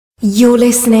You're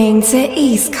listening to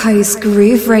East Coast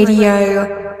Groove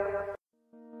Radio.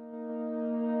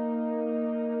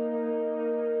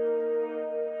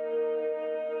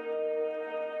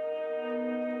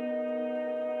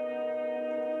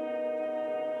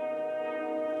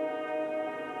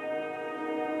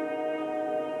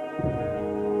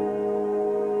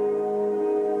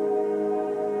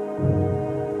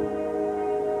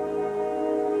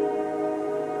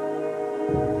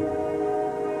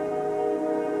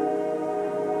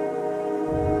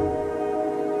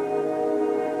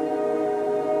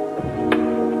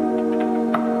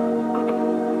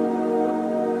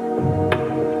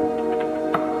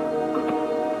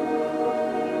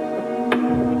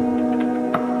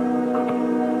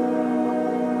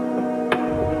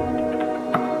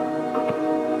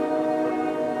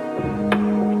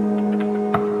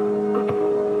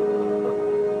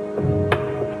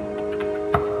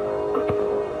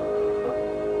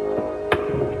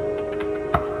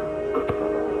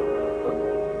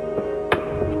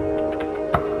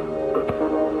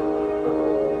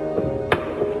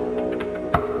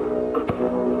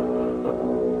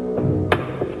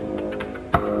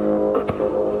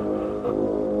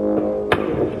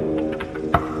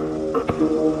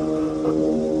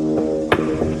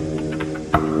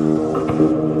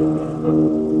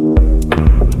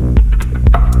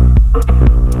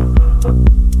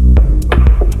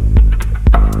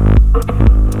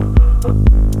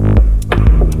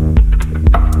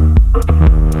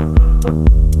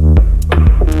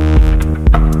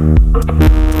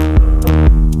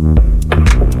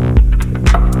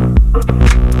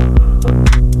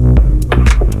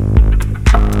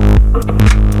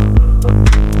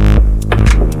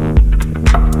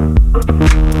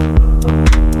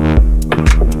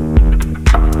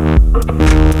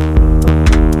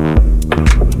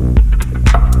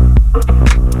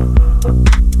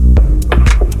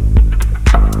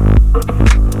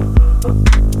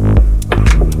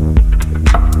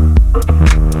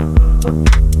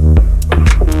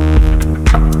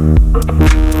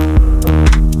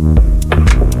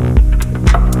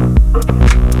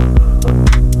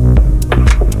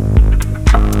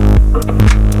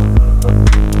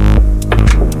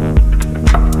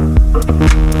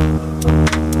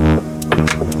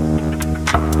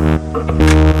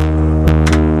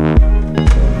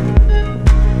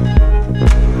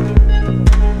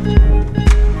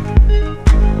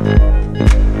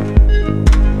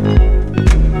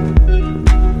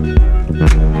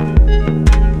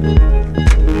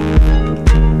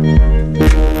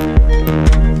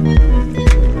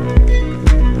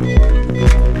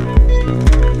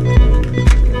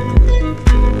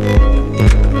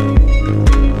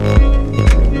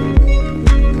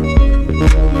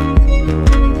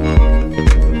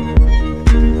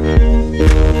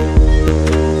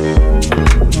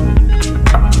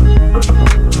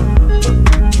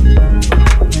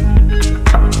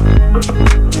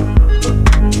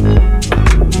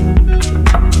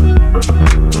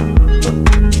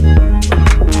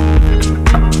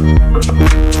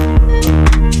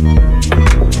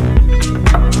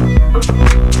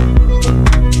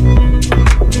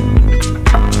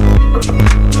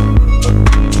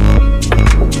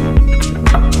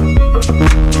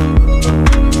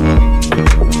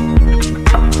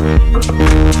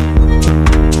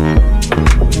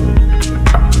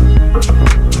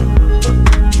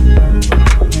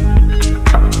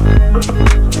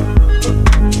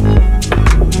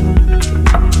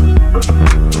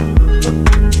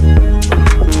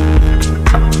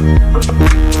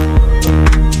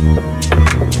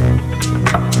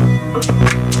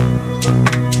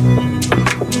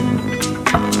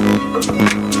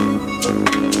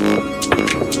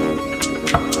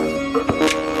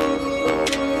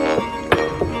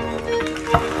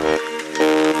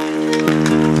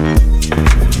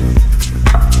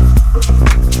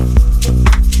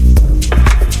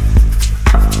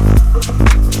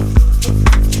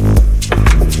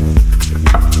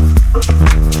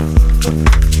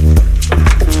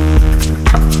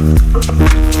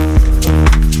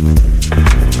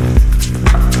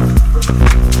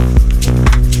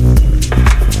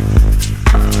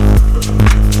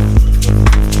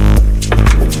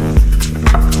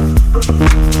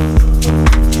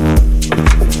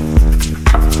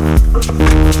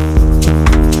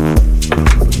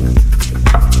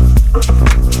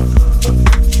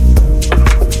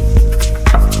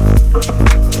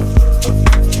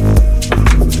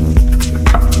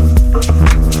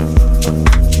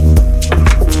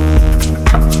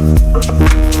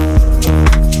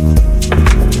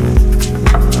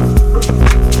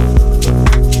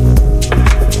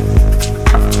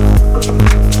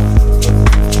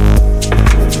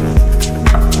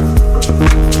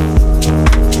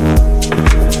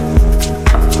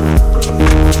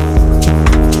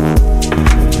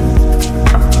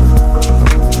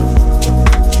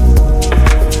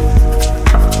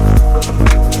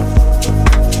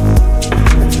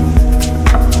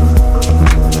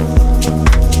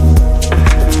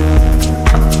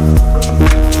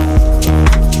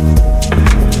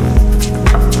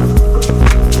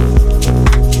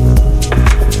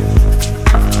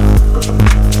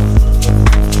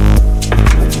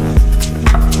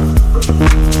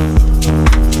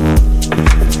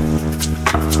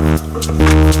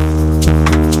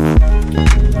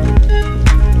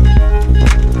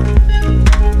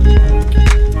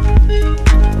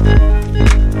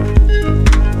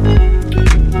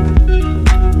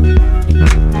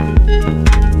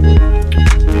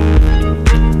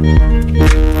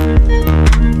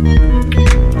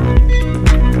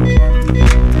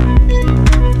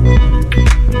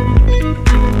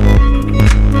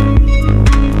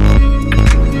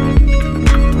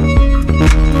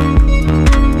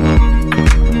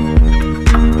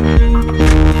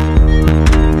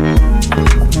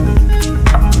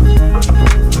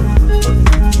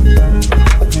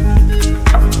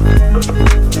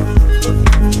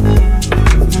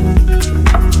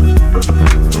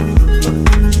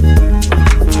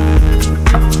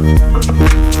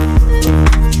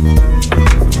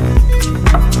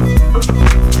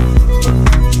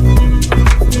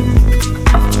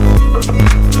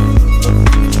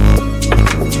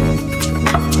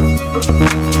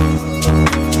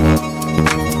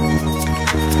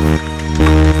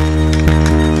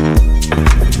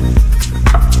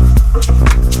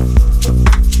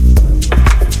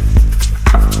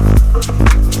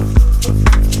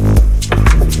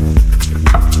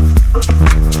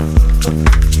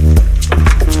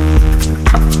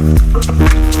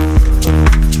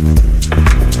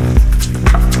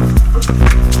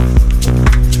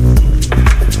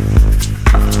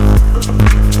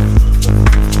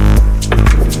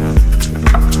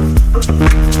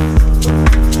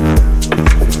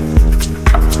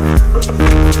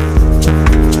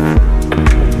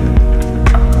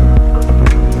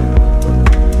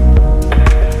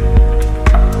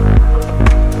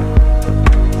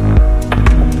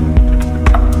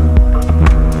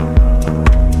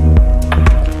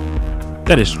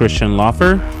 That is Christian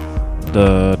Lawfer.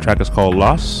 The track is called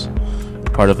Lost,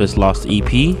 part of his Lost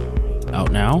EP,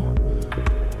 out now.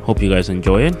 Hope you guys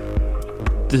enjoy it.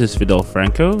 This is Fidel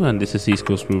Franco, and this is East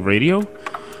Coast Groove Radio.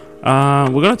 We're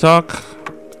going to talk...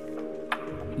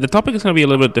 The topic is going to be a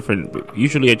little bit different.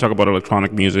 Usually I talk about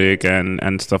electronic music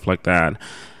and stuff like that.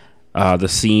 The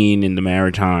scene in the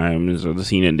Maritimes, or the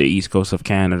scene in the East Coast of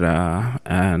Canada,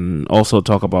 and also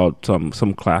talk about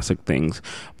some classic things.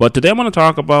 But today I'm going to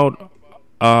talk about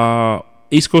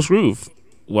East Coast Groove,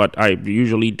 what I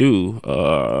usually do,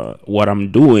 what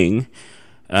I'm doing,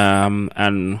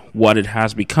 and what it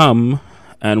has become,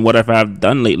 and what I've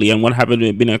done lately, and what I've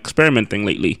been experimenting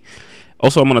lately.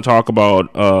 Also, I'm going to talk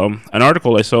about an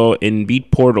article I saw in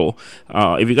Beat Portal.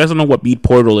 If you guys don't know what Beat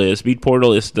Portal is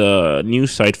the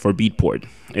news site for Beatport.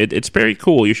 It's very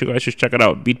cool. You guys should check it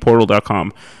out,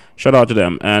 beatportal.com. Shout out to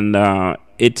them. And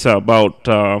it's about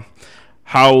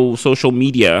how social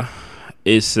media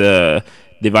is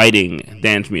dividing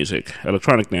dance music,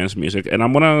 electronic dance music, and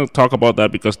I'm gonna talk about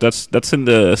that because that's in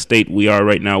the state we are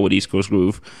right now with East Coast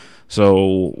Groove.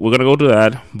 So we're gonna go to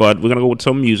that, but we're gonna go with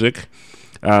some music.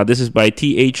 This is by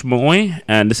T.H. Moy,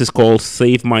 and this is called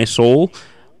 "Save My Soul,"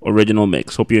 original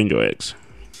mix. Hope you enjoy it.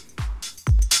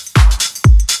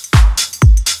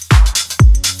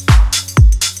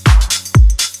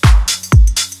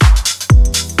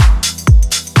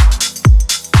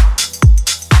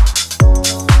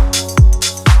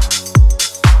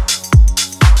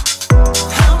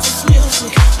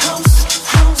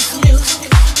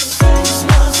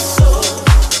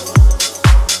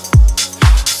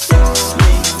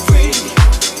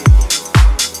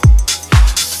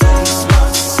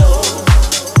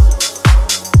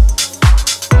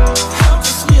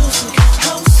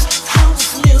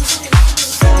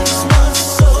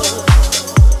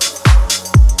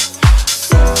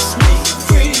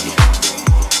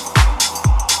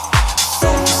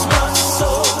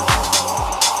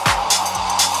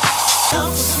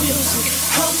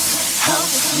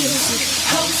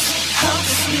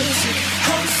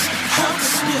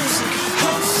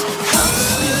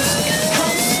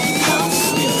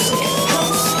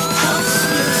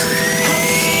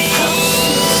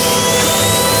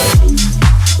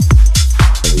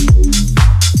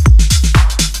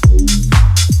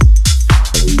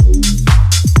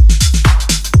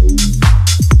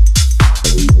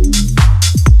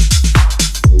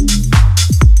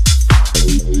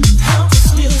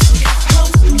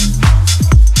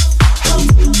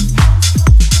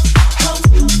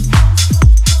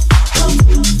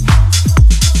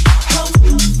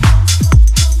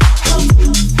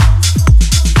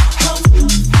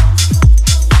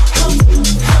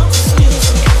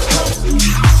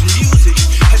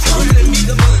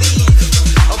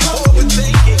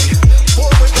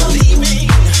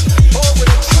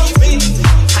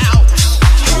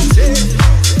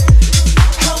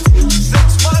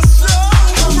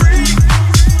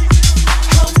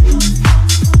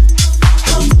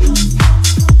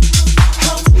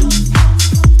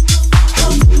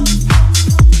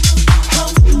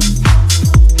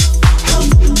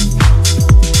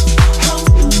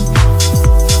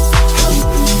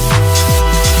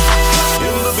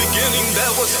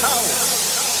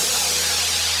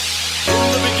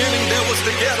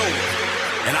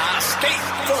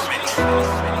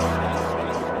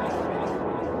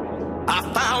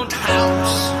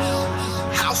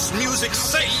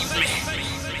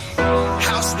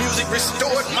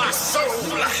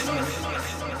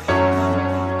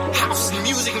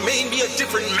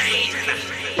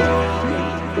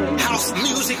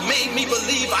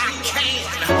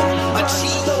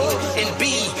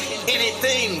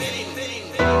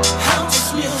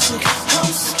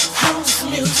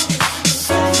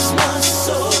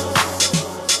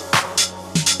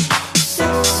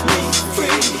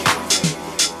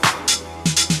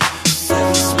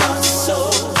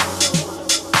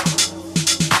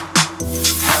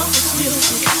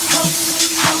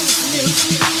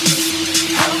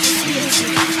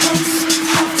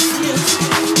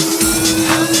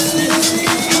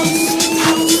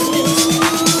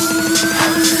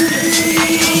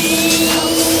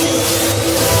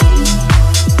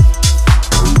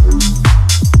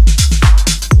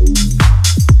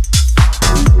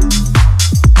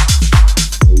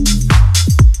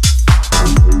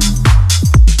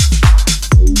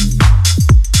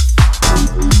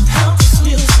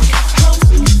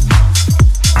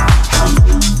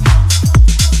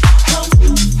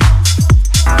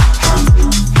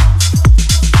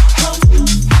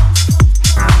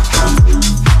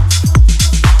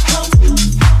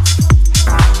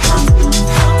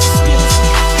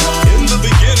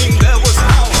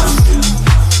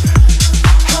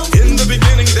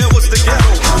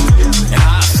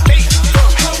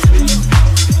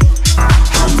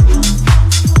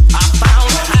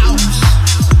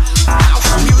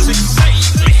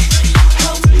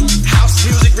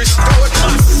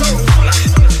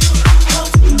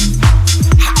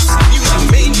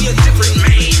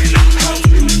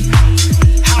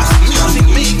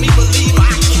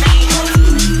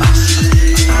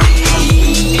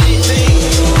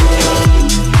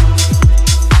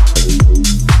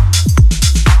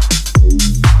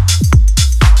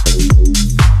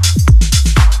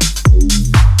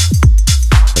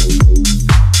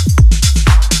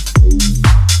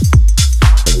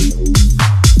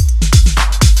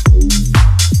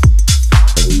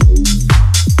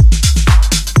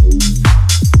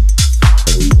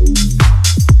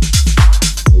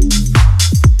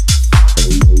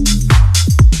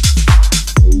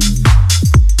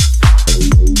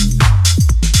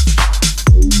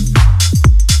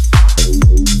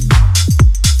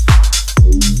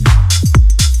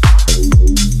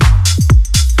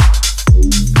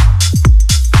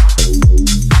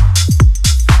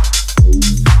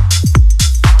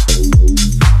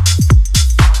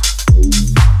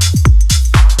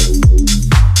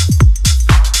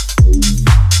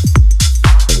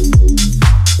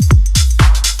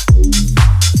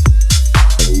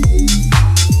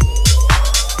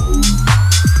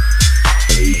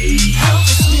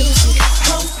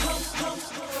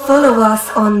 Follow us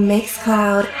on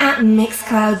Mixcloud at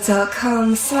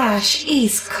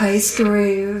mixcloud.com/East Coast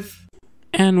Groove.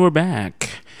 And we're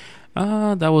back.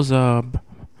 That was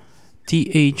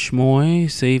T.H. Moy,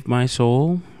 Save My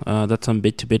Soul. That's on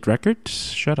Bit to Bit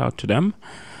Records. Shout out to them.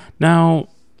 Now,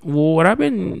 what I've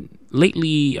been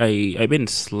lately, I've been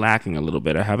slacking a little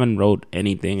bit. I haven't wrote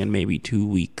anything in maybe 2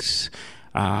 weeks.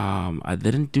 I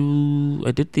did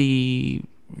the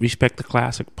Respect the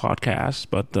Classic podcast,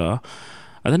 but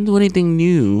I didn't do anything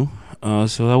new.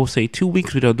 So I would say 2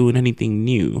 weeks without doing anything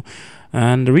new.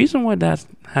 And the reason why that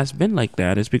has been like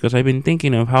that is because I've been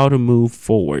thinking of how to move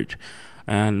forward.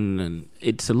 And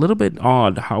it's a little bit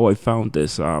odd how I found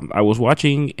this. I was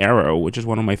watching Arrow, which is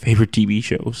one of my favorite TV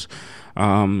shows.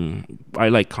 I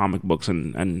like comic books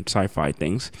and sci-fi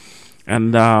things.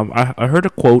 And I heard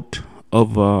a quote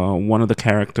of one of the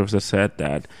characters that said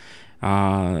that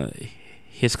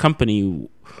his company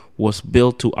was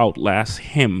built to outlast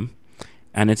him,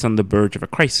 and it's on the verge of a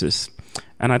crisis.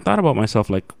 And I thought about myself,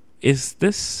 like, is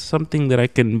this something that I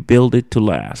can build it to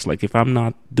last? Like, if I'm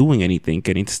not doing anything,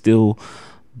 can it still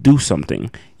do something,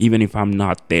 even if I'm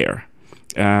not there?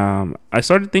 I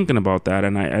started thinking about that,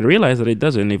 and I realized that it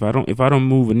doesn't. If I don't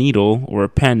move a needle or a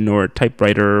pen or a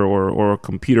typewriter or a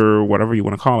computer or whatever you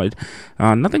want to call it,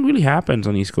 nothing really happens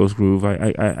on East Coast Groove.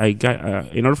 I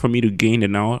got in order for me to gain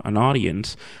an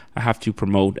audience, I have to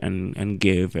promote and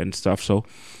give and stuff. So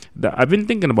I've been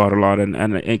thinking about it a lot,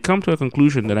 and I come to a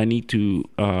conclusion that I need to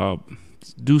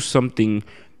do something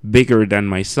bigger than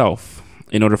myself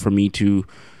in order for me to,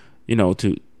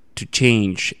 to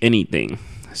change anything.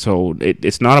 So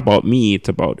it's not about me. It's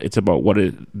about what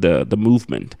the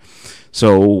movement.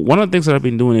 So one of the things that I've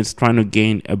been doing is trying to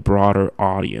gain a broader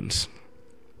audience.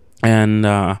 And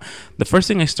the first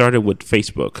thing I started with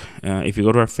Facebook. If you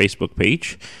go to our Facebook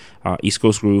page, East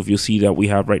Coast Groove, you'll see that we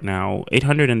have right now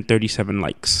 837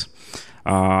 likes.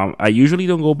 I usually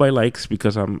don't go by likes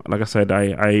because like I said,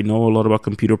 I know a lot about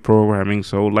computer programming,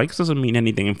 so likes doesn't mean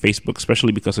anything in Facebook,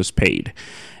 especially because it's paid.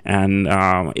 And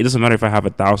it doesn't matter if I have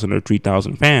 1,000 or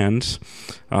 3,000 fans.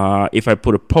 If I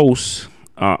put a post,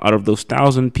 out of those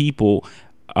 1,000 people,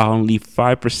 only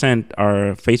 5%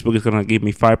 are, Facebook is going to give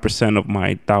me 5% of my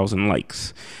 1,000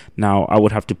 likes. Now, I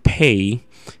would have to pay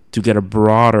to get a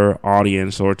broader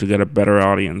audience or to get a better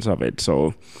audience of it.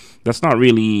 So that's not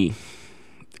really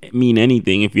mean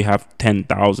anything if you have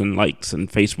 10,000 likes on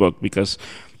Facebook, because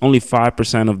only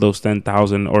 5% of those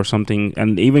 10,000 or something,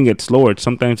 and even gets lowered.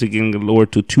 Sometimes it can get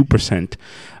lowered to 2%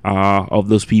 of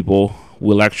those people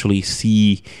will actually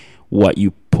see what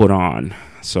you put on.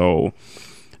 So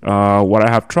what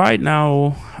I have tried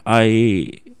now,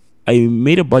 I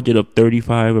made a budget of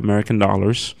 $35 American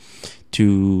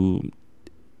to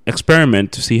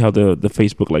experiment to see how the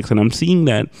Facebook likes, and I'm seeing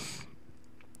that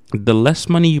the less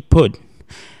money you put,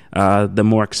 the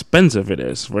more expensive it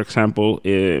is. For example,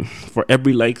 for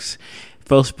every likes,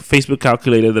 Facebook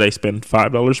calculated that I spend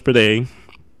 $5 per day,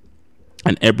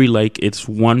 and every like it's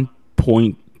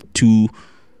 1.2.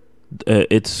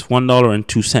 It's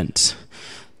 $1.02.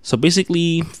 So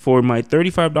basically, for my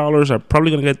 $35, I'm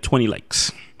probably gonna get 20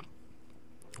 likes,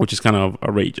 which is kind of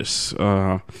outrageous.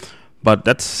 But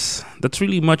that's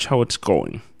really much how it's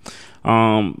going.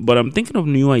 But I'm thinking of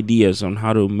new ideas on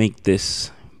how to make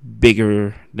this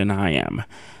bigger than I am.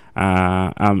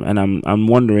 And I'm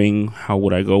wondering, how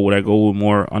would I go? Would I go with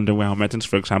more underground methods?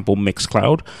 For example,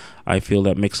 Mixcloud. I feel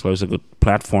that Mixcloud is a good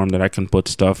platform that I can put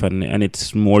stuff, and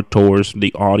it's more towards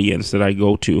the audience that I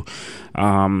go to.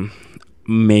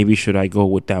 Maybe should I go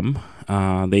with them?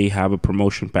 They have a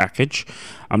promotion package.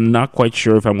 I'm not quite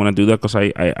sure if I'm going to do that, because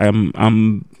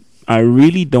I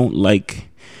really don't like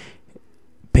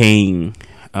paying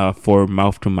for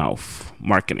mouth-to-mouth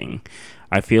marketing.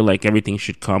 I feel like everything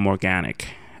should come organic.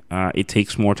 It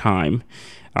takes more time.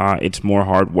 It's more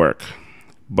hard work.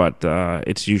 But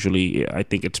it's usually, I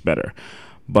think it's better.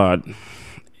 But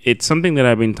it's something that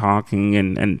I've been talking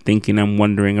and thinking and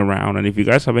wondering around. And if you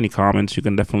guys have any comments, you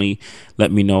can definitely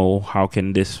let me know. How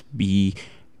can this be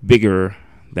bigger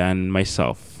than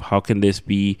myself? How can this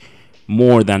be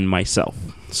more than myself?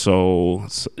 So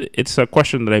it's a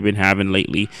question that I've been having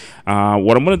lately.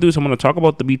 What I'm going to do is I'm going to talk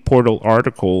about the Beat Portal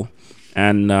article,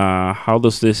 and how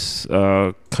does this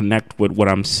connect with what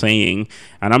I'm saying.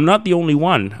 And I'm not the only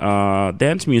one.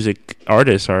 Dance music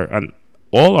artists and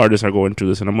all artists are going through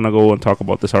this, and I'm going to go and talk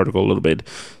about this article a little bit.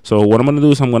 So what I'm going to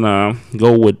do is I'm going to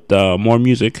go with more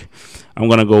music. I'm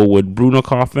going to go with Bruno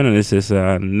Coffin, and this is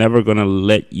Never Gonna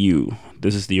Let You.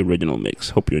 This is the original mix.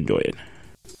 Hope you enjoy it.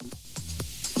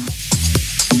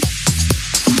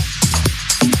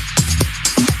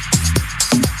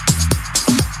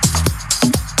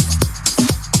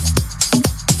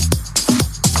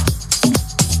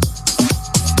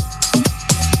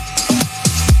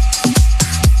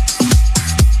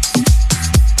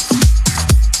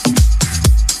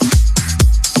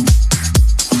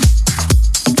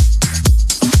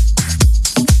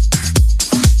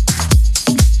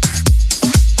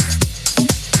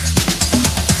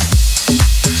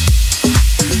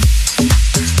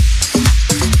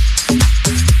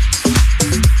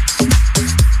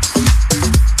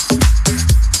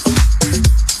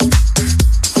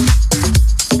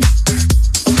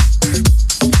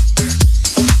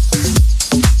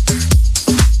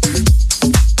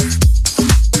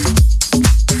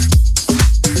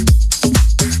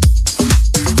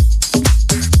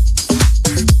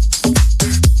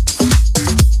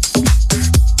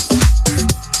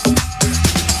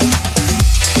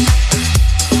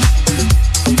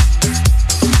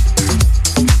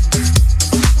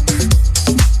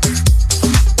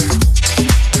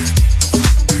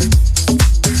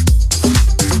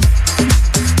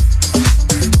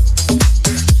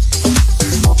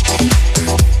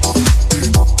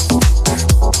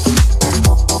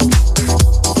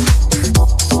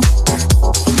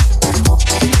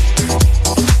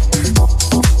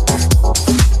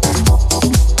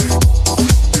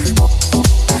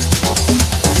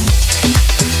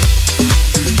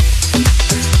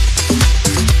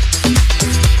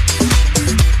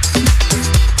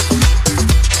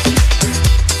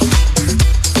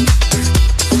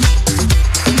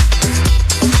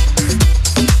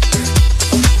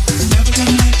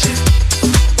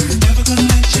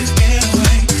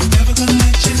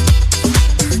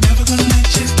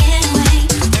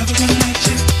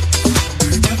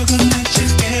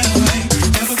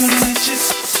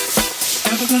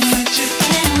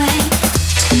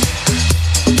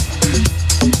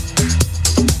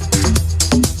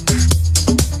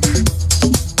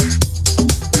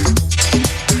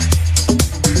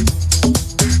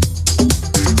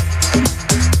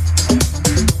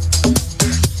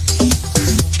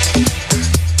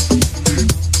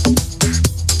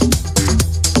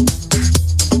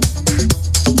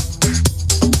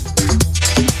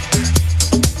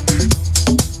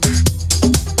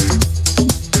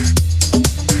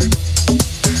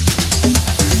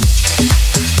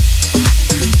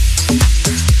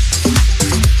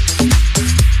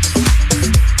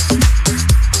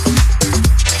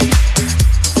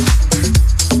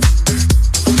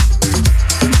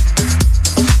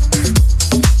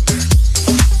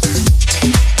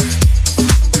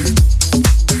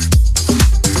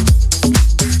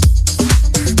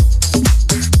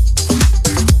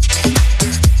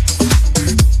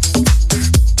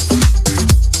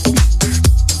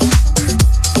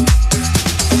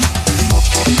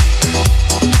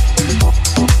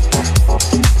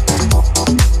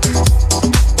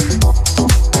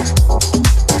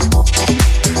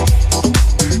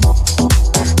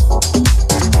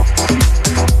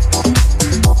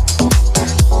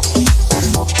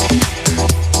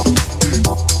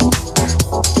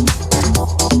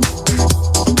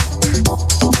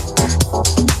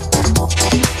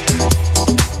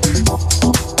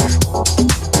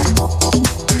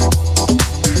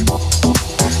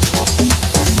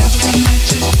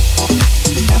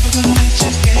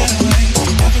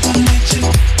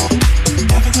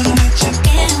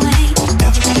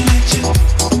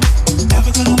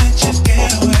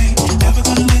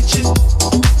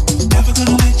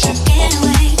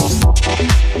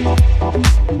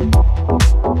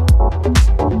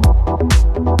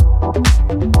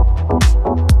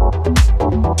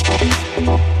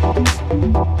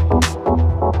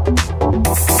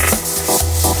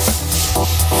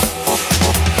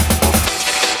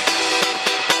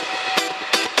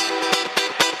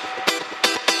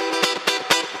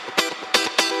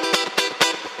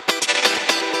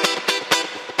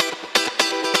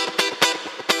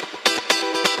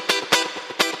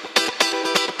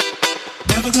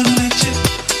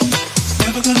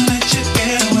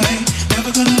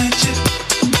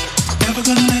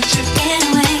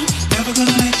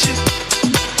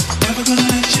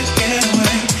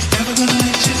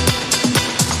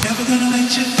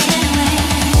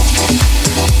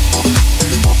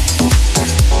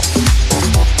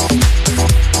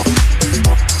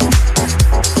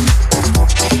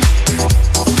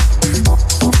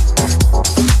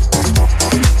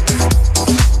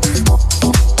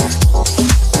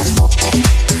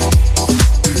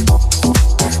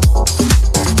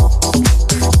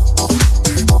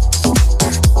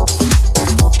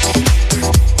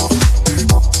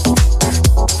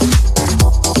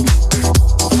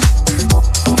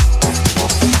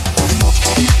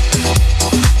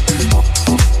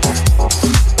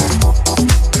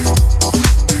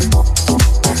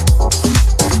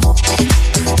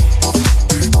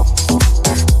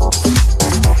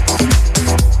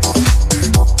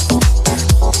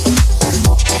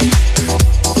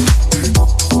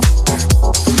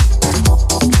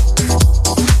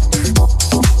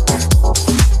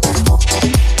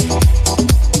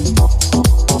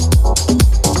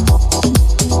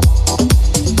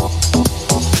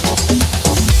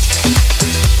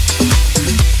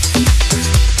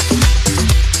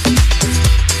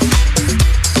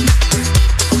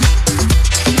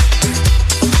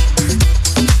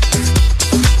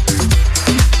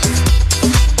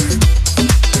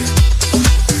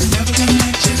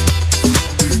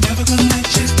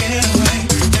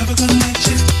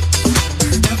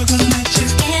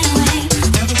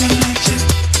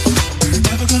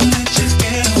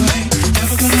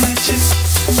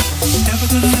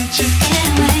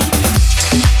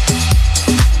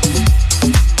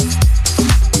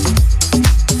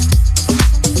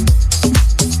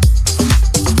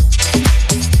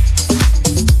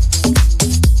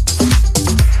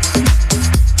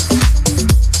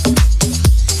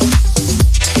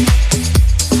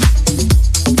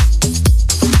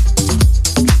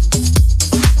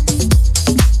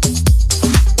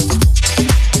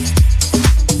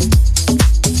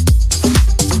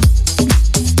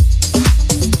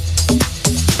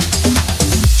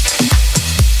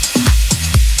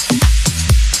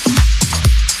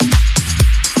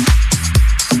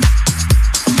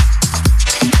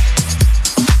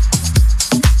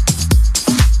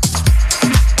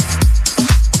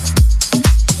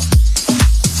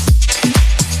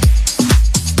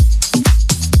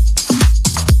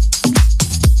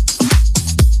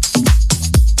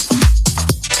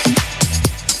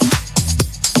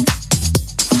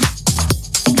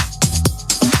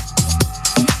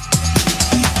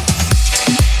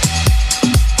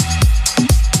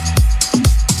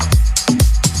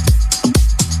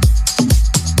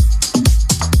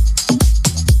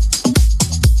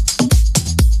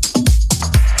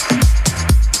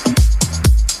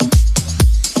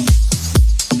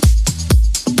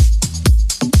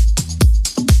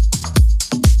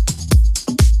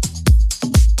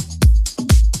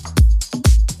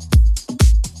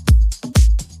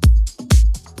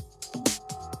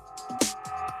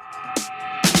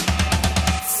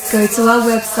 Go to our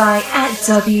website at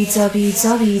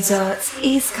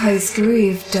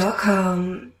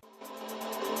www.eastcoastgroove.com.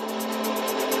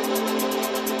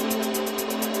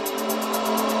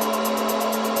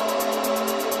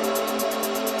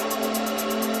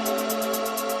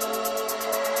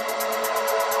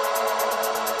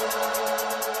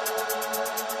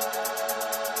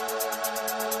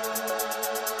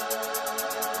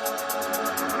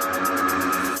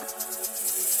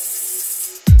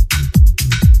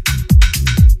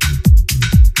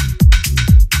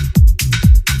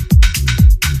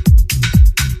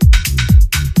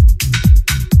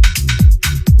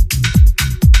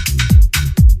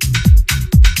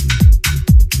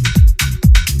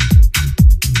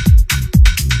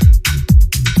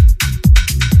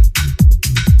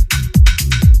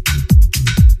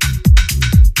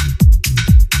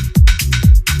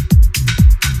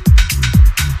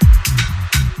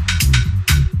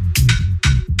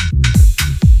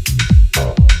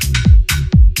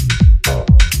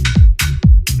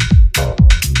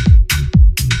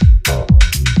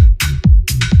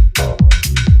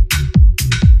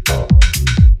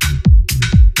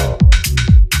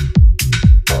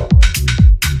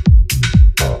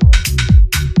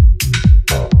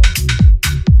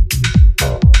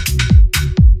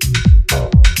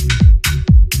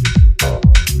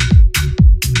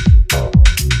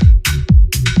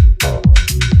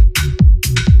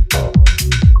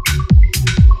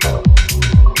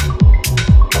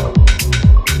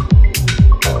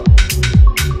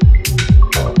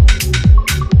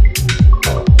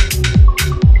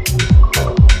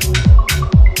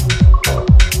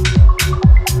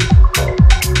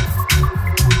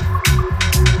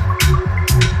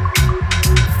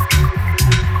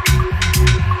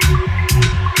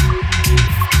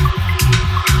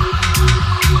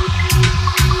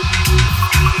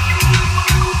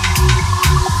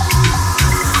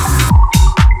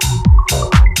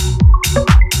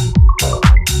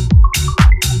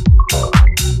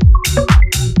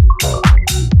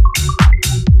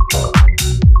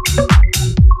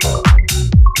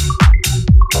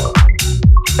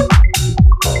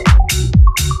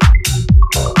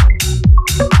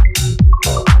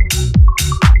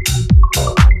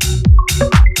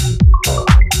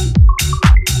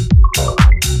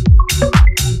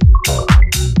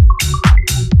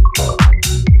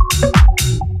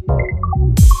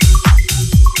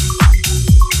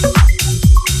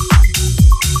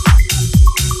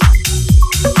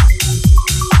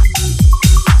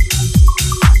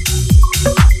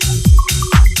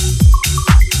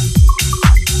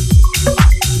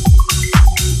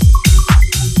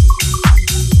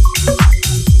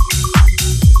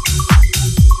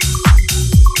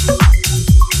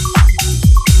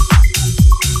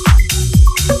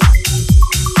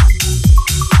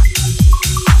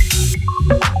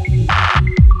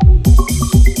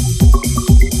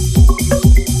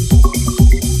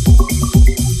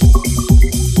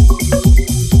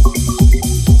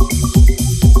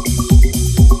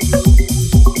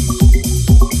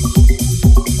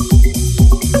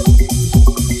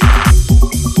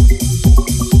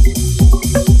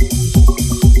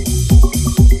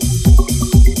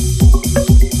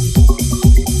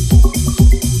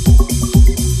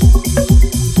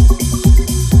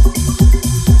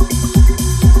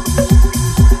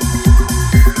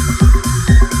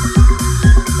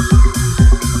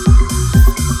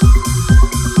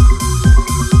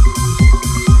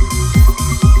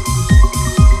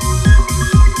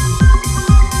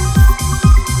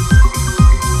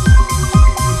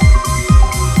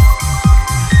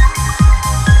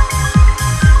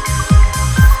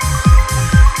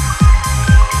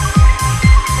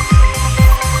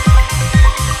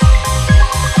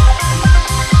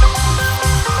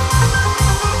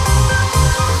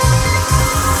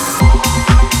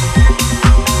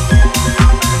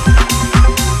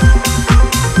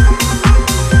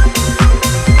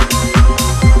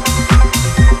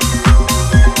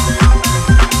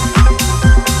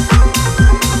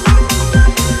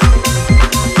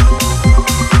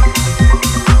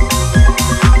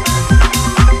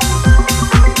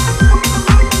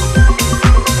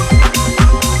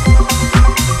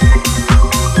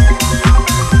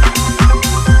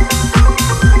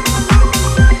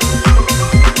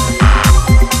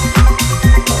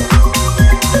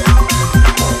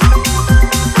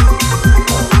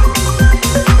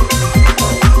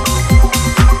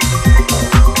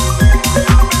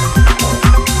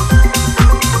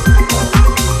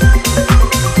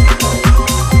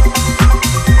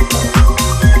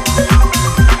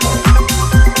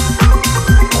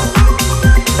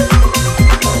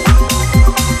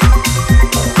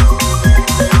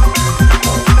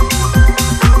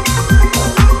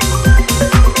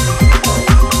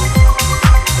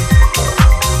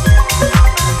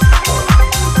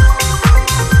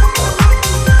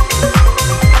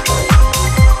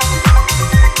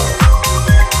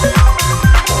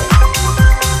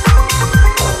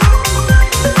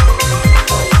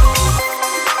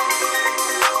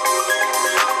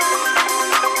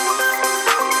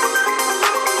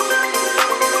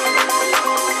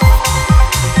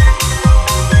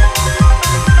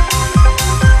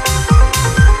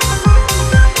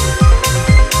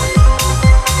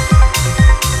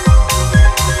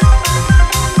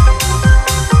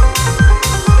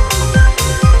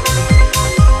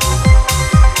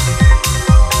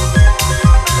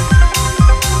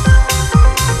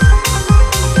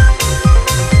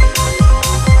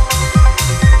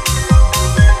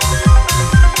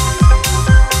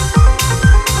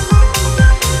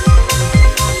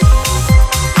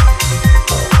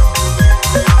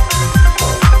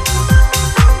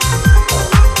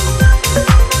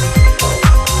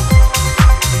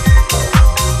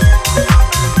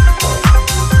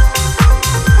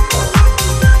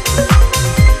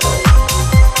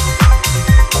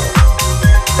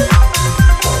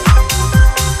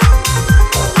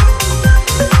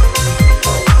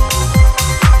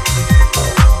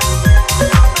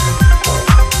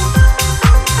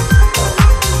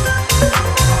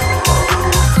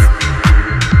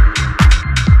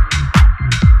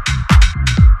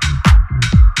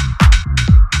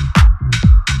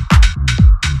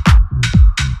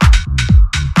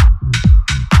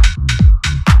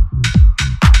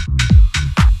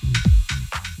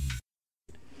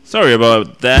 Sorry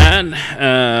about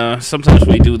that. Sometimes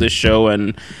we do this show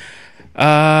and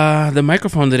the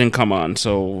microphone didn't come on,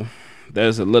 so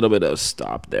there's a little bit of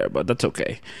stop there, but that's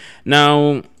okay.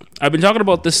 Now, I've been talking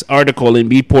about this article in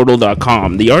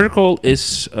beatportal.com. The article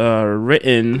is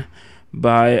written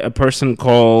by a person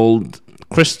called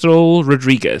Crystal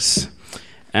Rodriguez.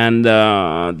 And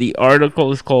the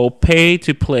article is called Pay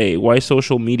to Play, Why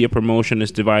Social Media Promotion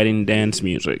is Dividing Dance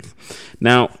Music.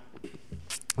 Now,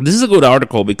 this is a good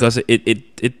article because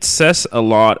it says a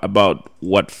lot about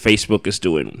what Facebook is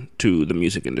doing to the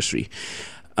music industry.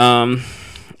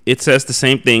 It says the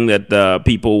same thing that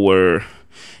people were,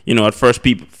 at first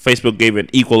Facebook gave an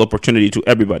equal opportunity to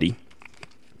everybody.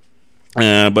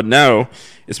 But now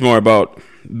it's more about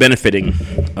benefiting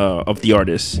of the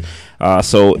artists.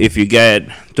 So if you get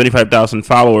 25,000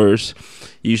 followers,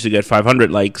 you used to get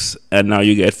 500 likes, and now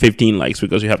you get 15 likes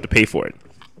because you have to pay for it.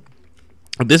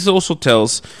 This also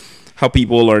tells how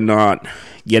people are not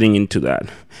getting into that.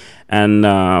 And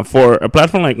for a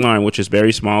platform like mine, which is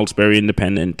very small, it's very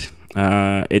independent,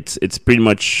 it's pretty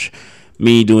much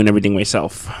me doing everything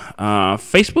myself.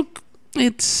 Facebook,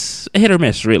 it's a hit or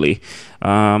miss, really.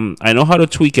 I know how to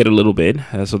tweak it a little bit,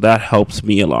 so that helps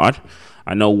me a lot.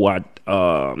 I know what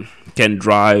can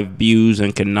drive views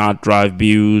and cannot drive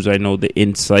views. I know the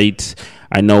insights.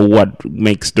 I know what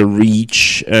makes the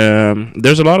reach.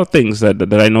 There's a lot of things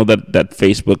that I know that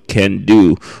Facebook can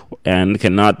do and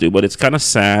cannot do, but it's kind of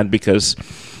sad because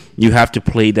you have to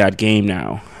play that game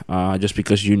now, just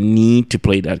because you need to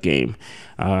play that game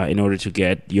in order to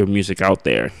get your music out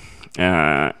there.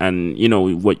 And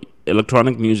what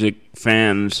electronic music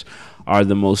fans are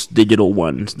the most digital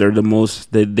ones. They're the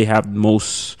most. They have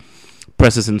most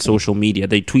presence in social media.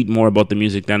 They tweet more about the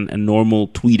music than a normal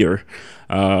tweeter,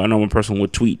 a normal person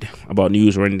would tweet about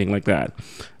news or anything like that.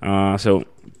 So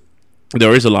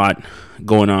there is a lot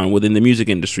going on within the music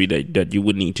industry that you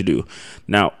would need to do.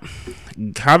 Now,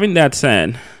 having that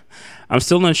said, I'm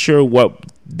still not sure what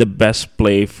the best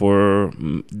play for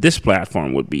this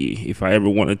platform would be if I ever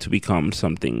wanted to become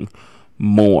something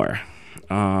more.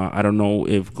 I don't know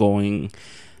if going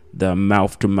the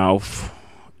mouth-to-mouth,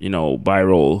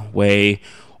 viral way,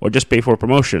 or just pay for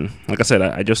promotion. Like I said,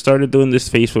 I just started doing this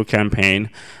Facebook campaign.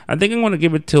 I think I'm going to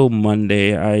give it till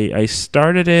Monday. I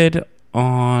started it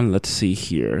on, let's see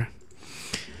here.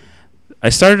 I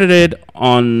started it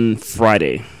on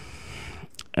Friday.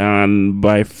 And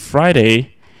by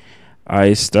Friday,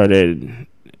 I started,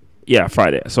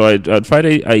 Friday. So on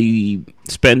Friday, I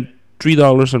spent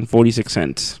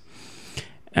 $3.46.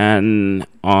 And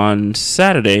on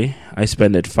Saturday, I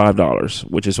spent it $5,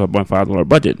 which is my $5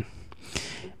 budget.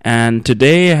 And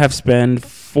today I have spent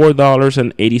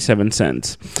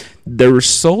 $4.87. The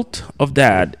result of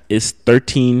that is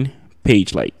 13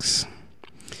 page likes.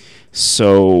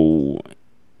 So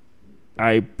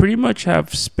I pretty much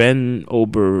have spent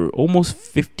over almost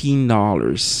 $15,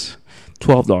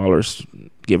 $12,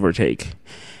 give or take.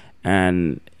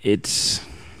 And it's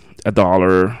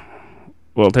 $1.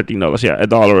 Well, $13,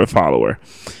 $1 a follower.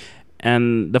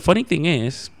 And the funny thing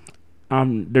is,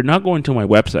 they're not going to my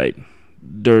website.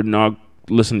 They're not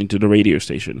listening to the radio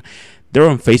station. They're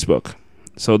on Facebook.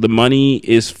 So the money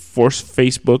is for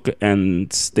Facebook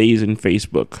and stays in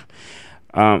Facebook.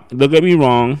 Don't get me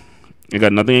wrong. I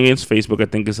got nothing against Facebook. I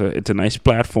think it's a nice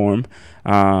platform.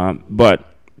 But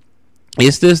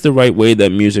is this the right way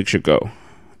that music should go?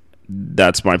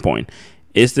 That's my point.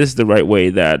 Is this the right way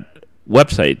that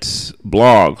websites,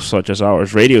 blogs such as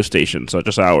ours, radio stations such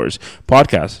as ours,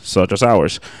 podcasts such as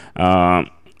ours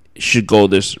should go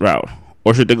this route?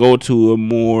 Or should they go to a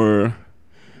more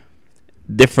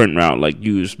different route, like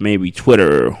use maybe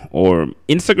Twitter or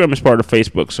Instagram is part of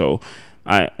Facebook, so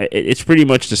it's pretty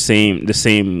much the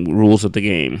same rules of the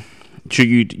game. Should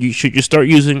you start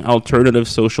using alternative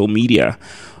social media,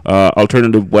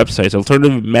 alternative websites,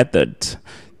 alternative methods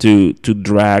to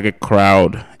drag a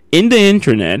crowd in the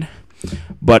internet,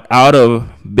 but out of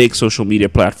big social media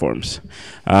platforms?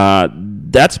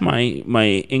 That's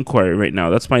my inquiry right now.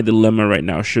 That's my dilemma right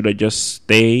now. Should I just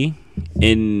stay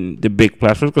in the big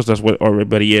platforms because that's what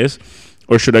everybody is,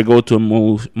 or should I go to a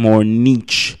more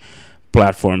niche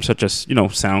platform such as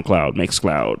SoundCloud,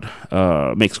 Mixcloud,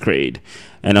 Mixcrate,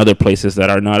 and other places that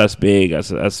are not as big as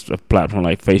a platform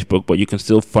like Facebook, but you can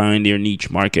still find your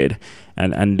niche market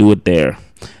and do it there.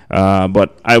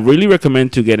 But I really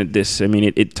recommend to get at this. I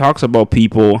mean, it talks about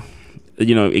people.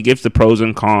 It gives the pros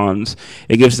and cons.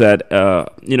 It gives that,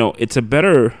 it's a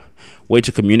better way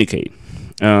to communicate.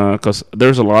 Because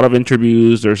there's a lot of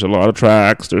interviews, there's a lot of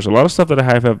tracks, there's a lot of stuff that I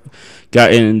have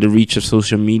gotten in the reach of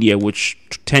social media, which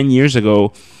 10 years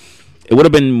ago, it would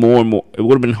have been more. It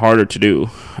would have been harder to do,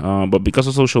 but because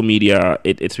of social media,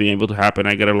 it's been able to happen.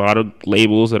 I get a lot of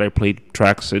labels that I played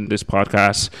tracks in this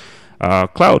podcast,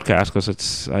 Cloudcast,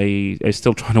 because I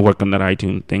still trying to work on that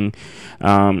iTunes thing.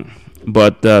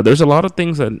 But there's a lot of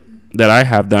things that I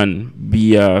have done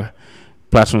via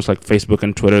platforms like Facebook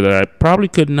and Twitter that I probably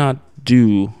could not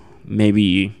do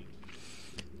maybe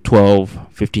 12,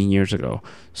 15 years ago.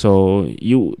 So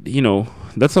you know,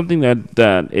 that's something that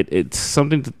it's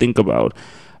something to think about.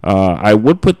 I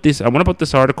want to put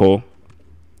this article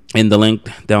in the link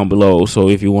down below, so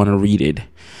if you want to read it.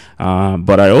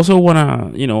 But I also want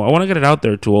to, I want to get it out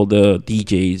there to all the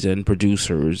DJs and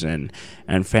producers and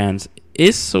fans.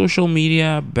 Is social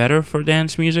media better for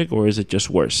dance music, or is it just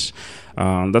worse?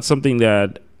 That's something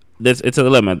it's a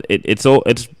dilemma.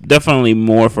 It's definitely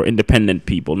more for independent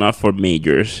people, not for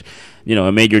majors.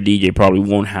 A major DJ probably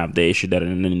won't have the issue that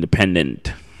an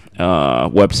independent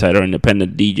website or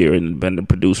independent DJ or independent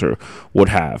producer would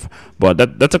have. But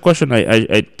that's a question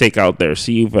I take out there.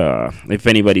 See if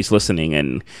anybody's listening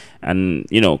and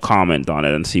comment on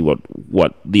it and see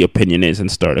what the opinion is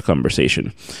and start a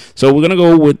conversation. So we're gonna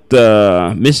go with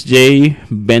Miss J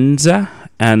Benza,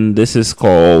 and this is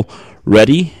called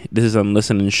Ready. This is on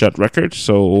Listen and Shut Records.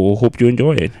 So hope you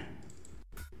enjoy it.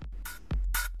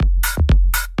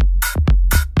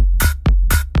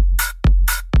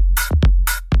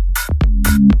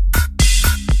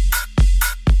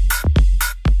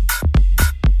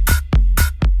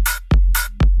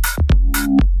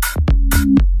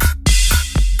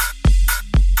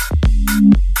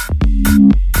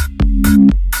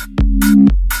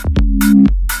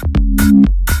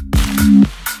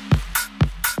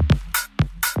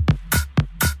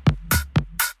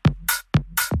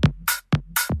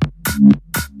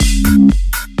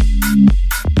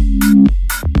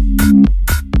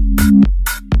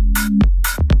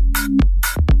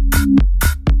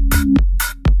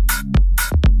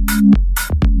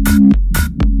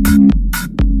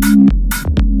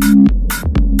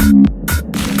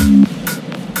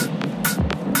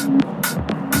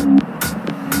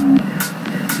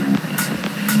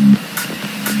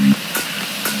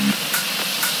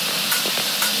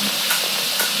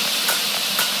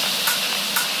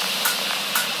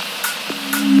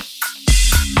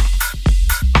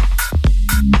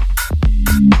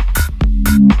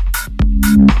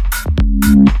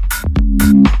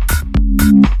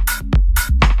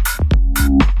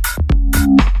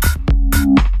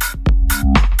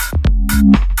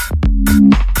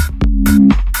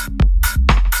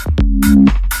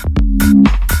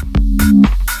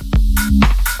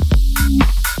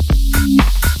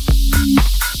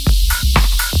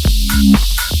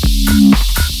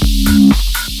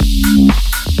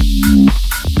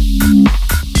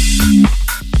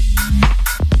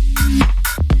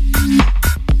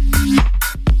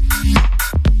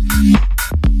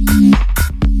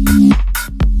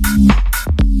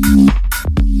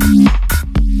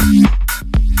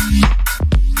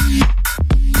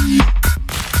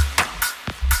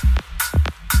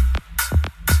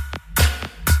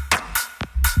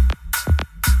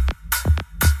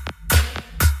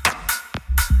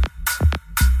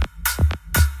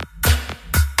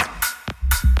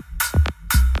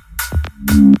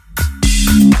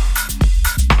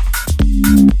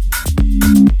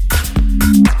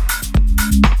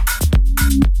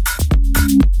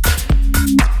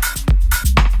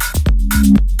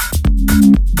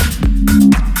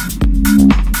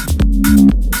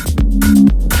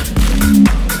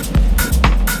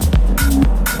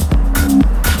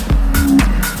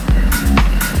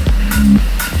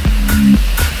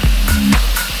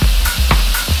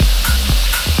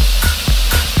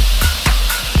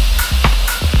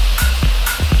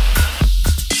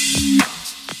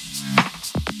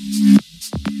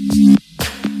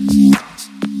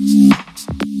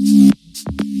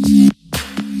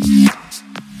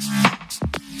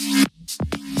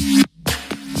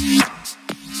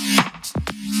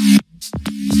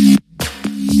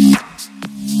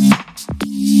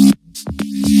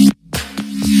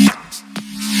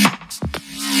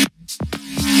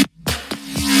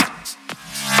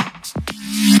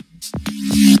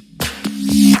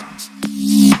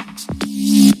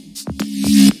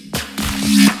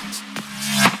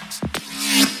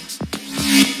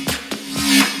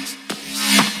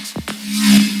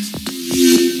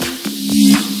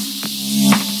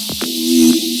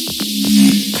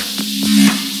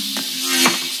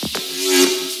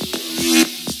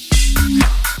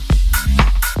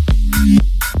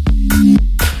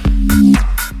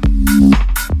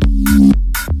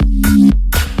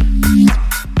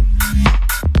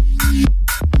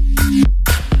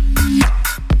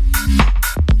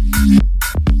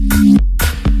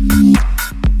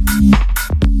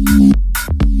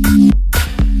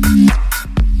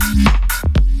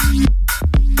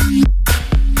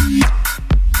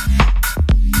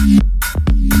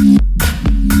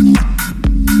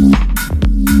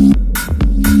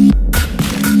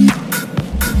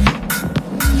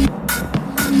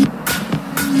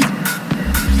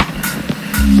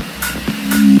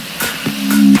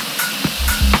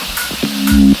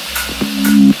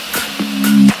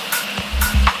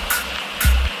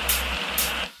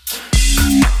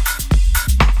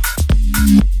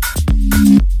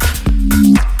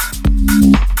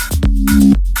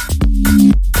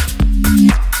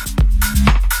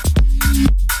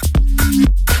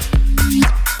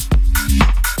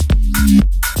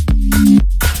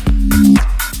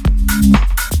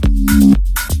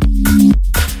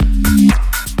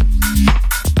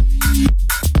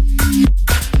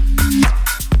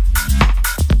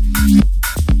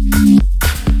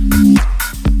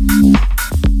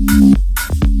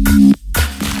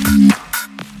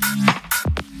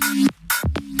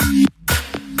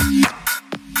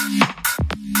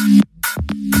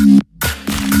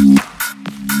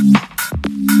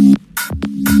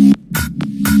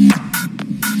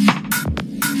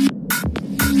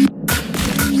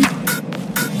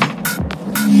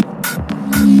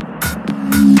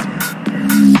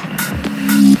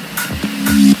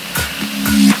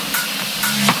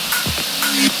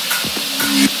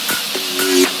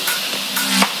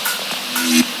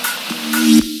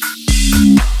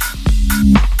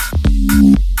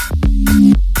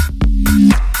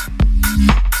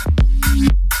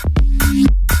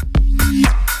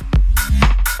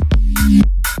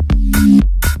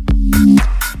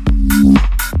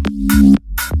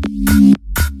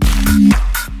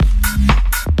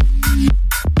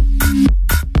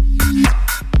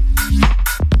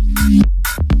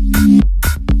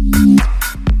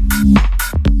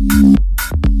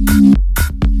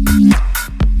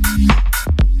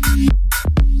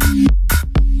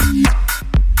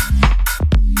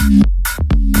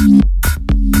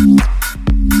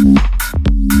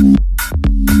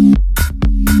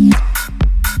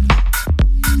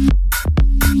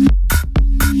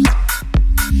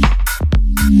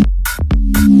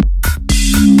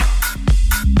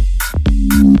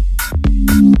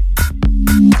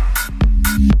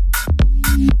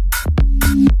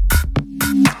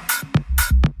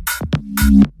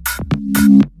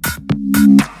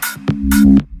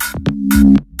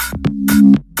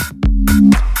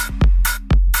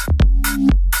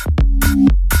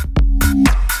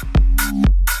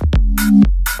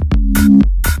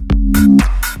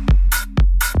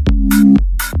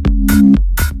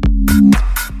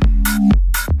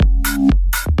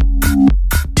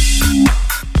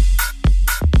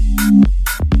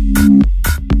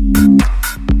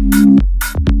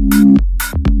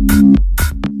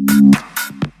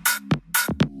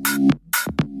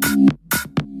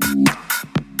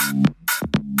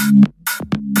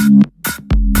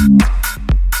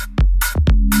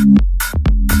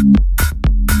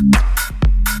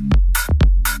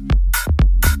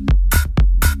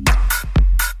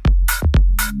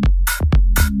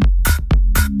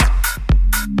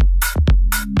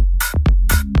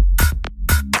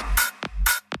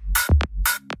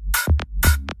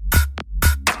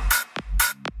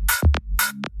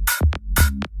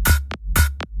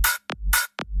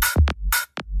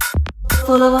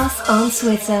 Follow us on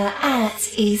Twitter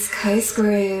at East Coast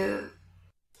Groove.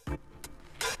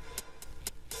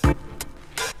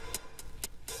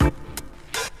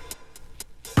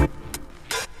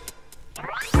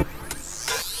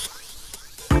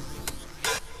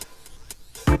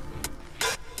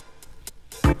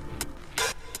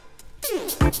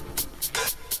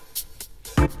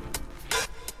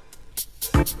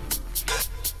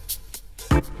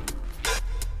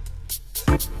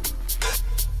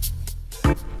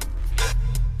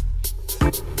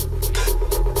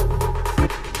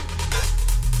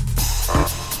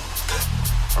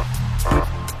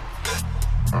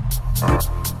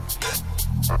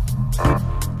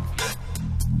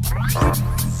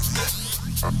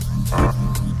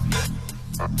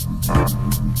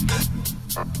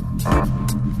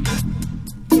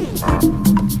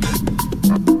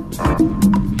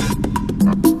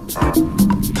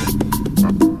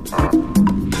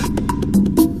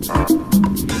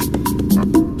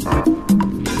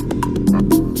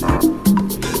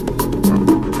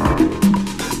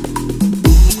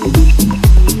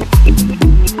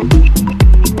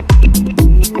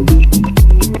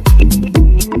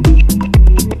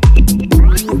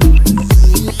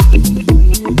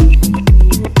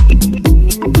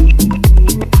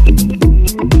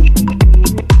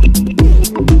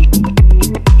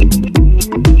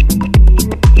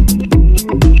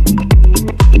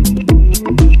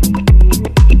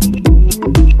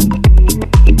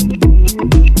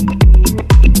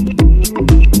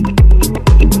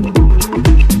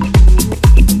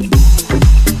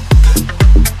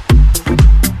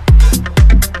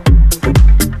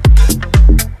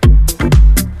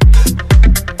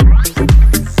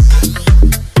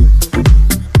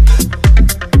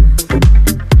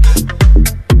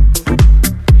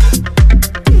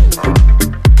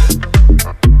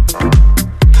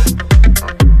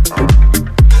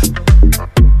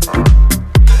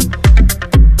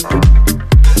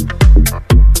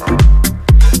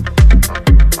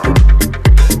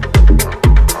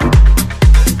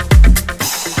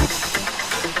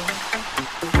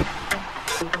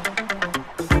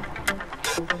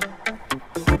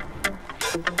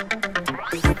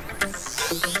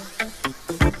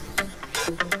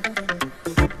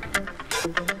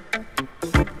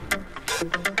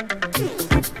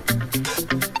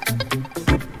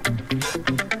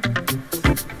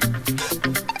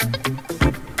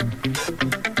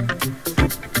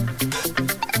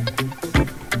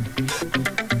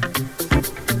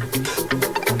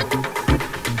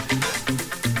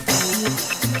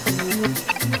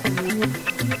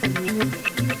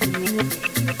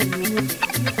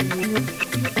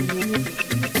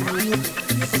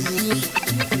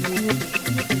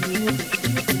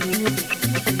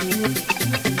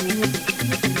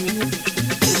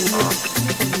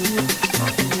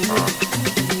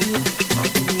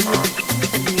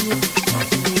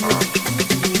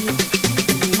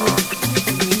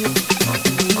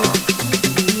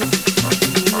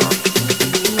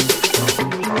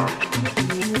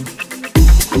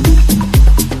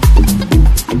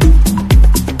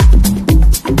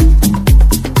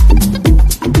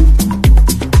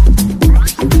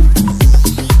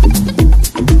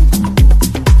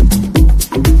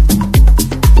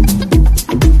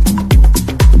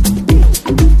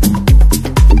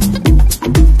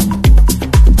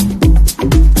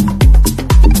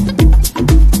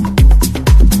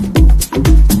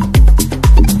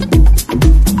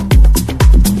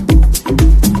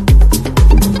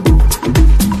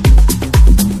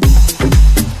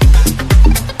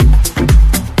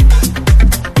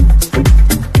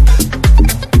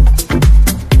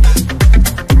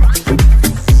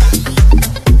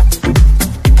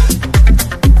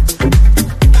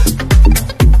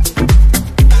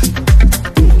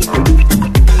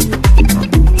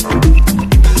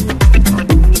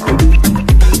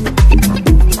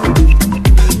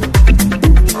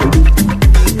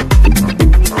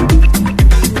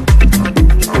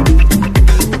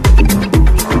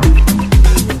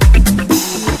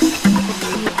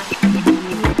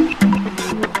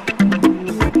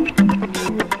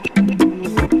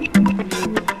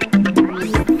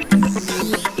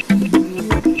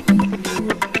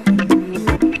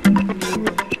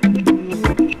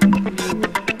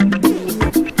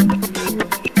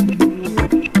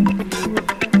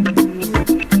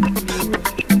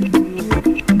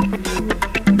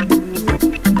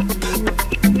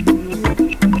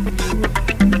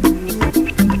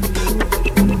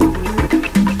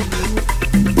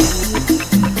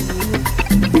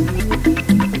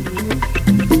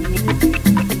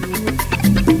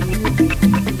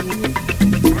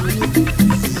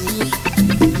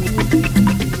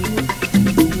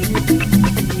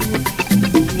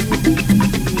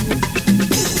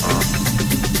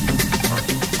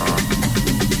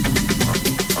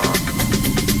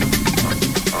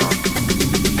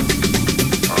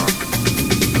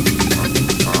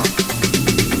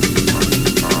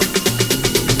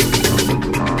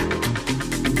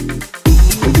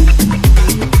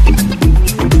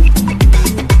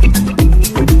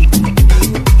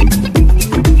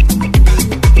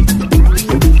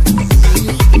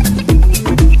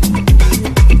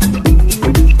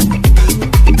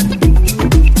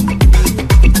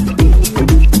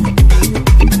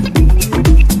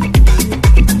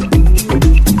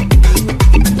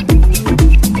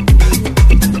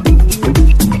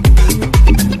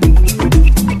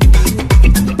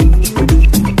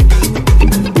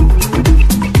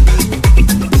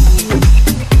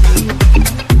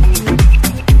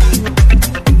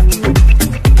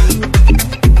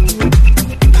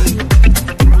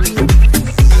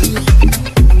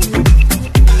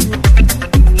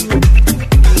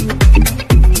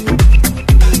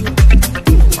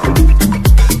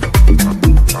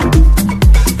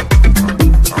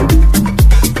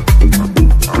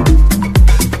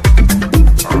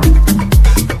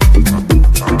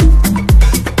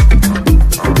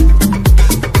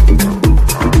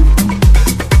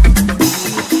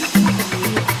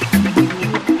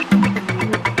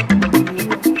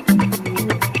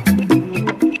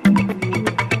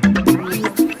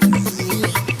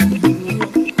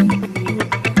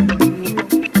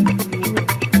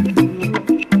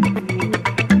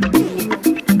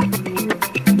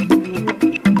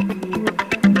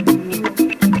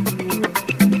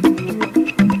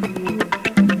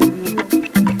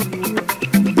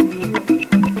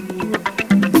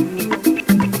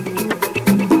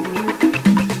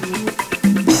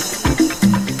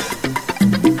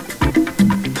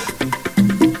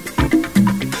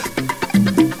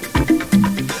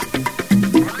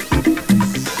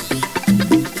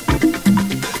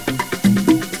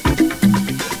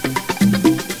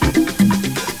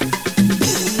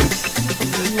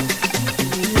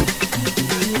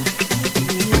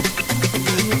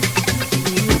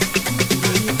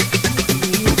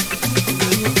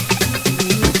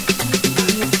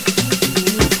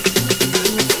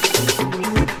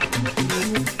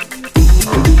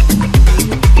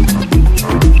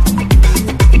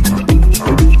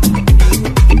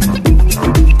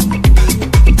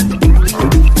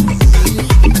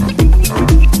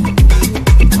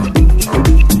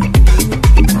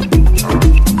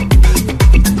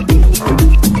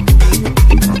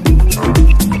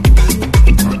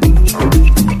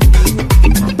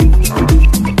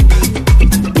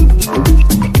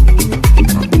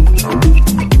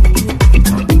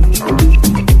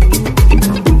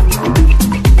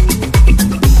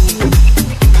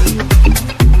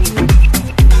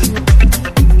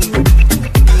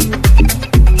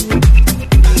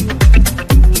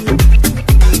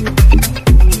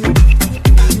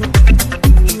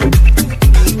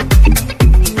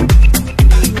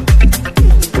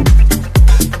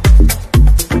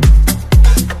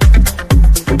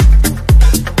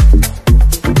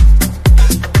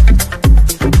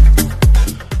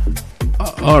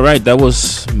 All right, that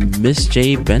was Miss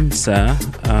J Benza,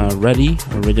 Ready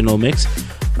original mix.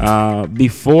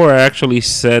 Before I actually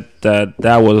said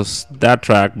that was that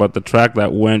track, but the track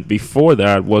that went before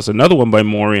that was another one by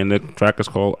Maury, and the track is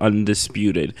called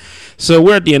Undisputed. So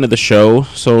we're at the end of the show.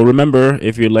 So remember,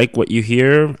 if you like what you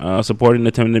hear, support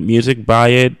independent music, buy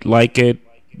it, like it,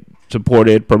 support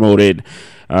it, promote it.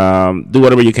 Do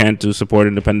whatever you can to support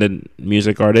independent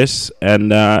music artists.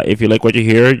 And if you like what you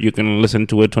hear, you can listen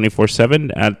to it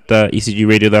 24/7 at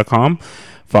ecgradio.com.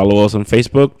 Follow us on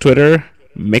Facebook, Twitter,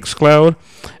 Mixcloud.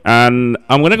 And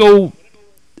I'm going to go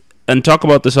and talk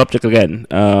about the subject again.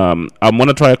 I'm going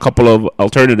to try a couple of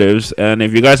alternatives. And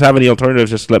if you guys have any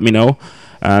alternatives, just let me know.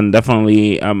 And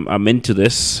definitely, I'm into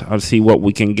this. I'll see what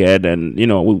we can get. And,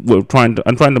 I'm trying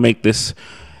to make this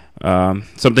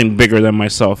something bigger than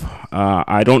myself.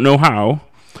 I don't know how,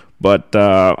 but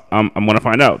I'm gonna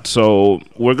find out. So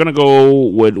we're gonna go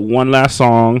with one last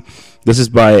song. This is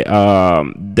by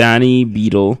Danny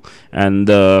Beadle, and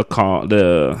the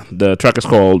track is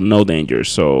called No Danger.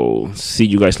 So see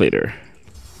you guys later.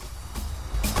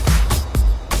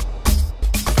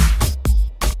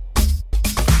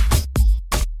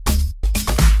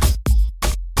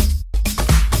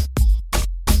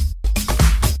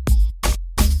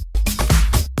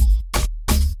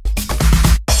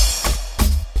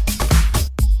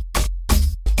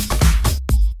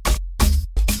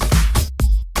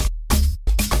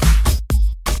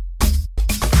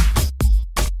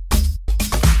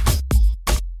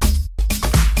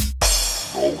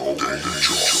 No danger.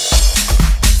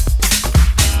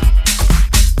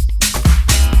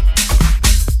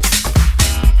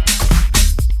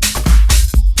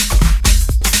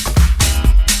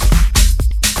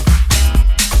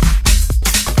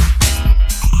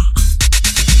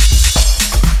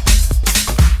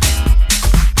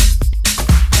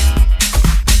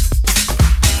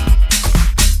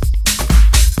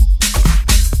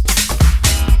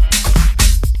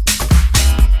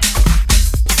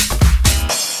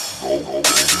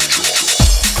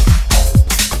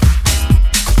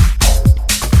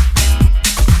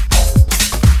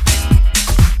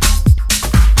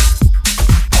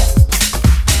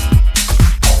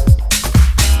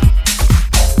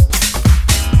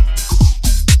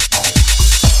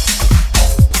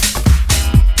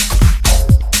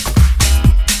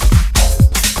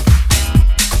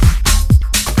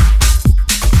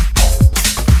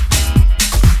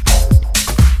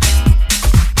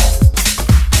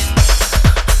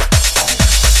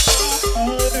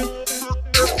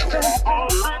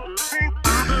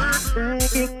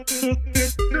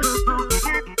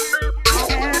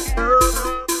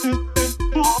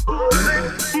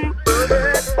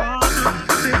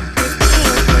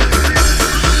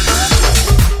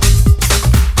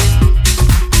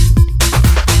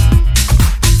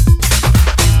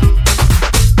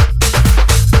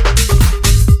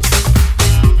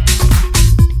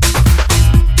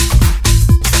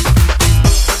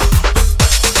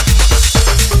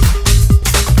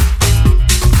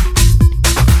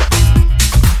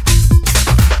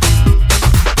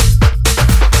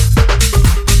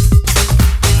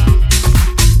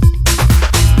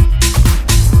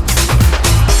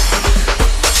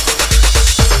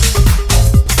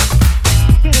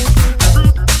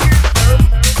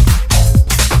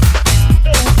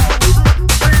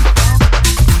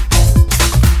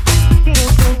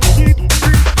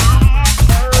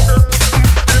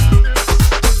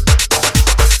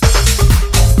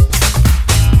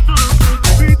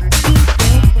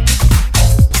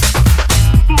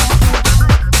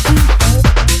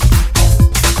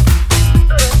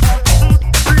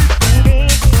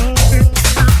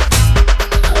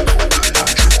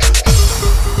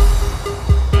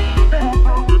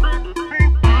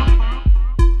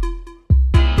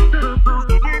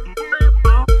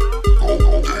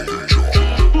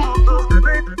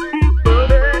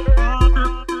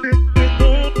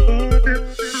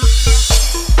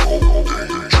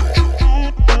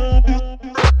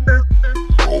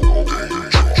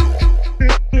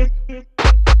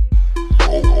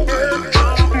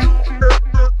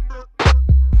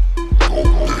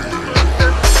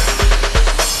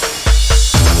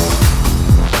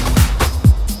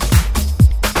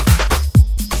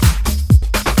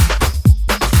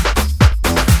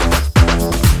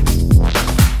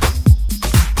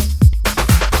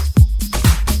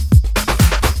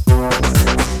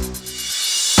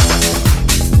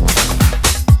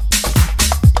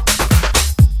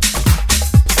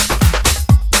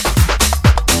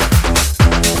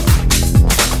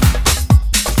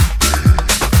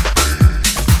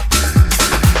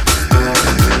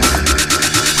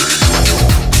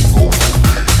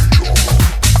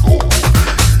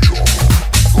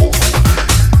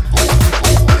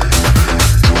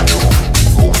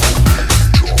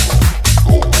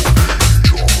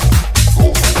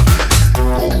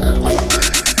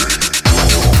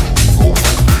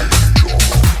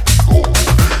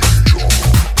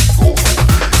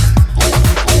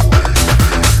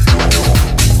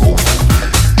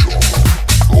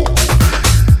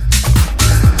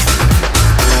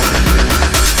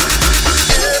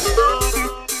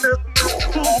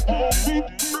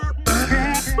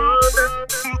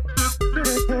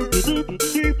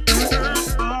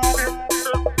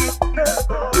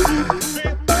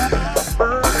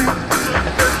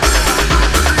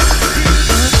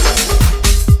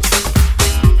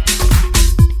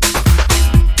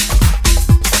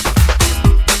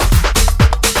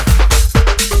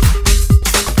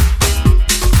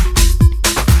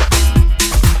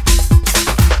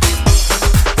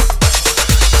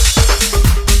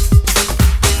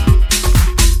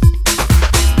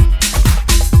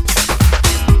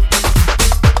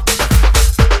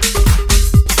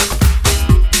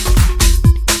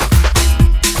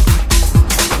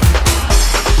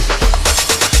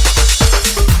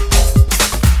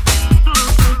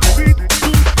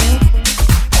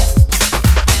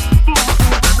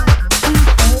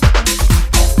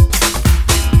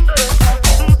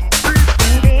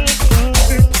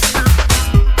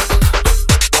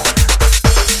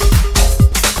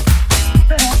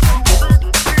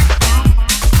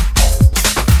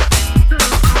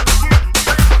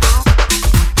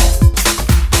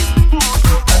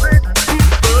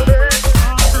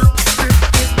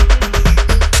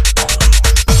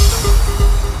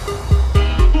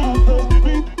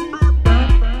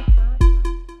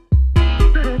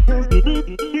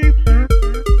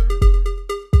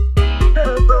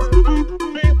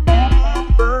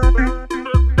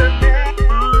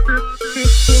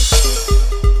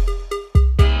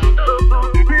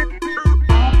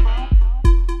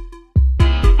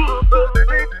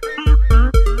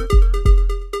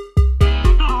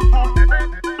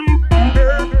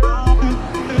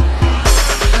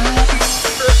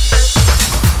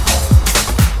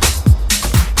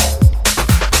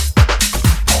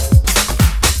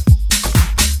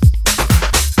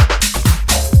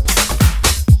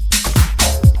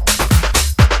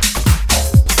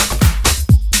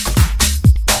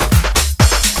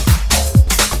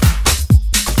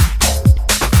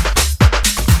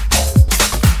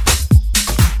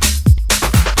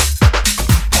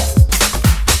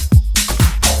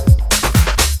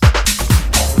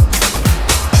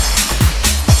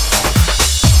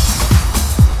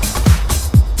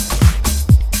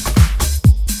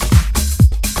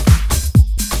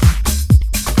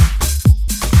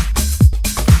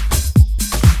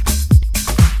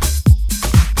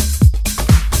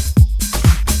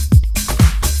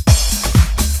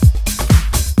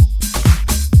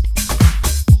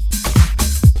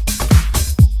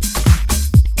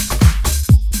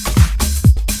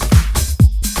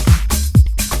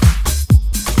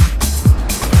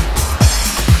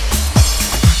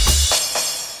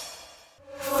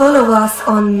 Follow us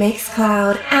on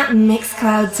Mixcloud at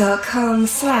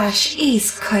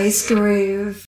mixcloud.com/East Coast Groove.